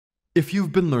If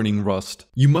you've been learning Rust,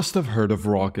 you must have heard of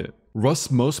Rocket, Rust's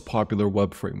most popular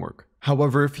web framework.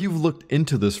 However, if you've looked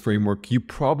into this framework, you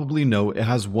probably know it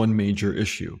has one major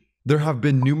issue. There have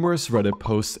been numerous Reddit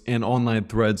posts and online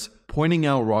threads pointing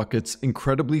out Rocket's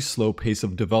incredibly slow pace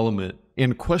of development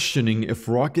and questioning if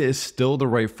Rocket is still the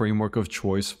right framework of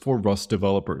choice for Rust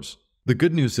developers. The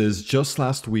good news is, just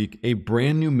last week, a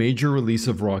brand new major release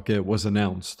of Rocket was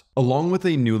announced, along with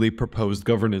a newly proposed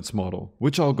governance model,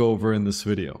 which I'll go over in this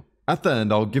video. At the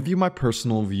end, I'll give you my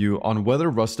personal view on whether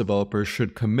Rust developers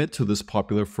should commit to this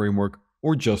popular framework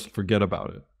or just forget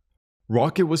about it.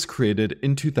 Rocket was created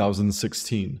in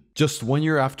 2016, just 1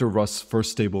 year after Rust's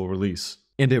first stable release,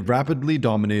 and it rapidly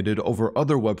dominated over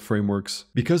other web frameworks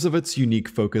because of its unique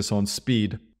focus on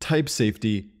speed, type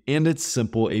safety, and its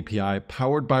simple API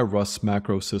powered by Rust's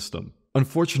macro system.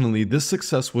 Unfortunately, this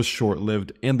success was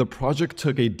short-lived and the project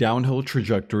took a downhill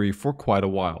trajectory for quite a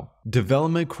while.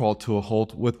 Development crawled to a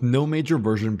halt with no major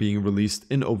version being released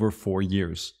in over 4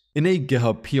 years. In a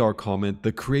GitHub PR comment,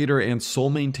 the creator and sole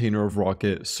maintainer of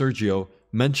Rocket, Sergio,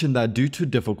 mentioned that due to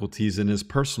difficulties in his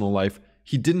personal life,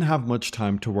 he didn't have much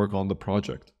time to work on the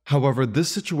project. However, this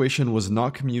situation was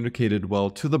not communicated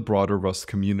well to the broader Rust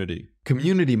community.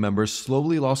 Community members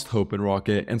slowly lost hope in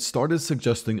Rocket and started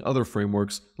suggesting other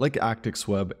frameworks like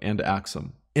ActixWeb and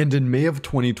Axum. And in May of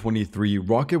 2023,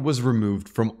 Rocket was removed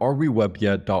from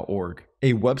arewebyet.org,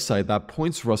 a website that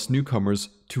points Rust newcomers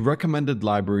to recommended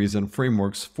libraries and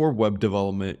frameworks for web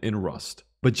development in Rust.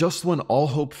 But just when all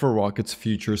hope for Rocket's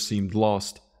future seemed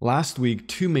lost, last week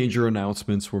 2 major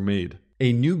announcements were made: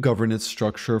 a new governance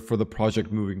structure for the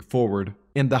project moving forward,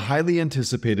 and the highly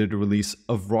anticipated release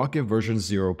of Rocket version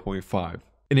 0.5.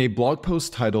 In a blog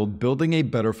post titled "Building a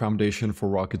Better Foundation for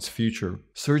Rocket's Future,"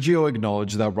 Sergio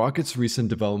acknowledged that Rocket's recent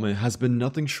development has been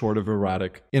nothing short of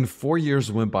erratic, and 4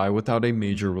 years went by without a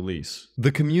major release.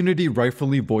 The community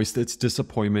rightfully voiced its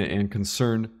disappointment and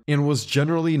concern, and was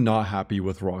generally not happy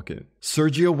with Rocket.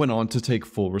 Sergio went on to take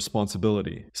full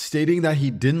responsibility, stating that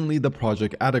he didn't lead the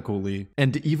project adequately,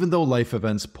 and even though life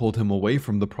events pulled him away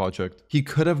from the project, he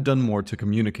could have done more to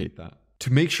communicate that.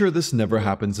 To make sure this never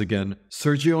happens again,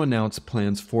 Sergio announced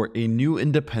plans for a new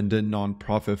independent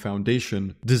nonprofit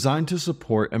foundation designed to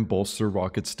support and bolster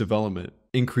Rocket's development,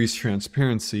 increase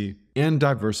transparency, and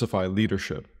diversify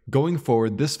leadership. Going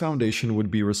forward, this foundation would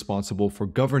be responsible for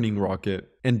governing Rocket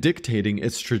and dictating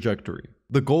its trajectory,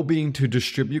 the goal being to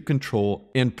distribute control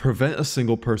and prevent a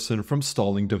single person from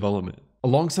stalling development.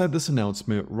 Alongside this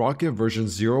announcement, Rocket version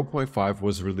 0.5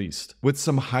 was released, with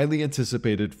some highly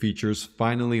anticipated features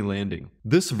finally landing.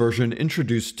 This version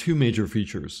introduced 2 major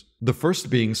features, the first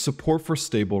being support for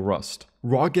stable Rust.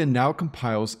 Rocket now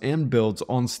compiles and builds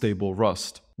on stable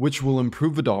Rust, which will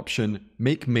improve adoption,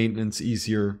 make maintenance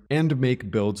easier, and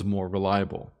make builds more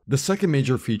reliable. The second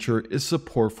major feature is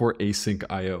support for async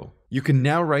I/O. You can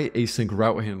now write async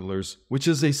route handlers, which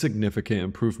is a significant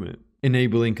improvement,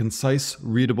 enabling concise,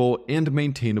 readable, and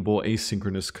maintainable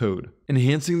asynchronous code,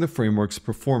 enhancing the framework's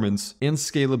performance and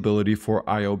scalability for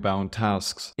I/O-bound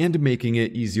tasks, and making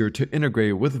it easier to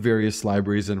integrate with various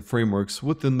libraries and frameworks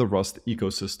within the Rust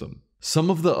ecosystem.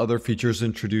 Some of the other features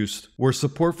introduced were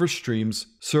support for streams,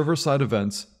 server-side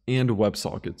events, and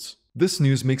WebSockets. This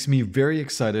news makes me very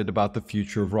excited about the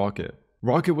future of Rocket.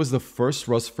 Rocket was the first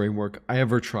Rust framework I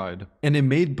ever tried, and it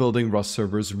made building Rust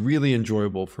servers really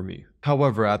enjoyable for me.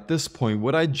 However, at this point,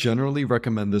 would I generally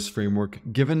recommend this framework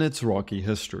given its rocky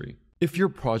history? If your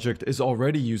project is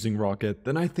already using Rocket,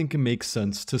 then I think it makes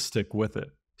sense to stick with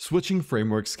it. Switching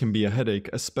frameworks can be a headache,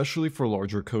 especially for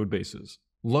larger codebases.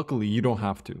 Luckily, you don't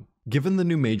have to. Given the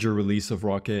new major release of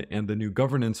Rocket and the new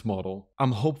governance model,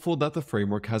 I'm hopeful that the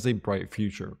framework has a bright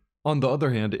future. On the other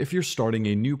hand, if you're starting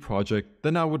a new project,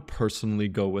 then I would personally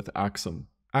go with Axum.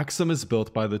 Axum is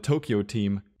built by the Tokyo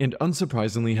team and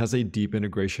unsurprisingly has a deep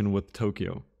integration with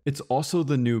Tokyo. It's also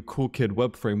the new CoolKid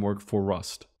web framework for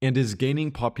Rust and is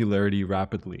gaining popularity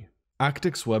rapidly.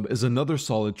 ActixWeb is another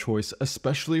solid choice,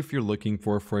 especially if you're looking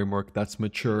for a framework that's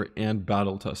mature and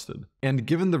battle-tested. And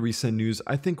given the recent news,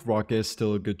 I think Rocket is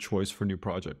still a good choice for new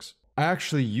projects. I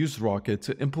actually used Rocket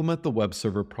to implement the web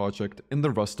server project in the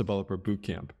Rust Developer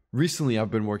Bootcamp. Recently, I've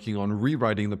been working on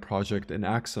rewriting the project in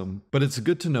Axum, but it's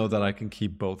good to know that I can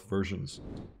keep both versions.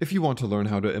 If you want to learn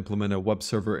how to implement a web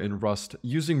server in Rust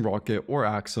using Rocket or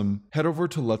Axum, head over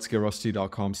to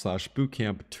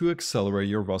letsgetrusty.com/bootcamp to accelerate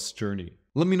your Rust journey.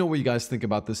 Let me know what you guys think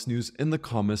about this news in the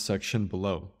comments section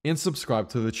below, and subscribe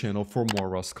to the channel for more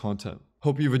Rust content.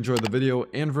 Hope you've enjoyed the video,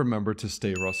 and remember to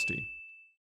stay rusty.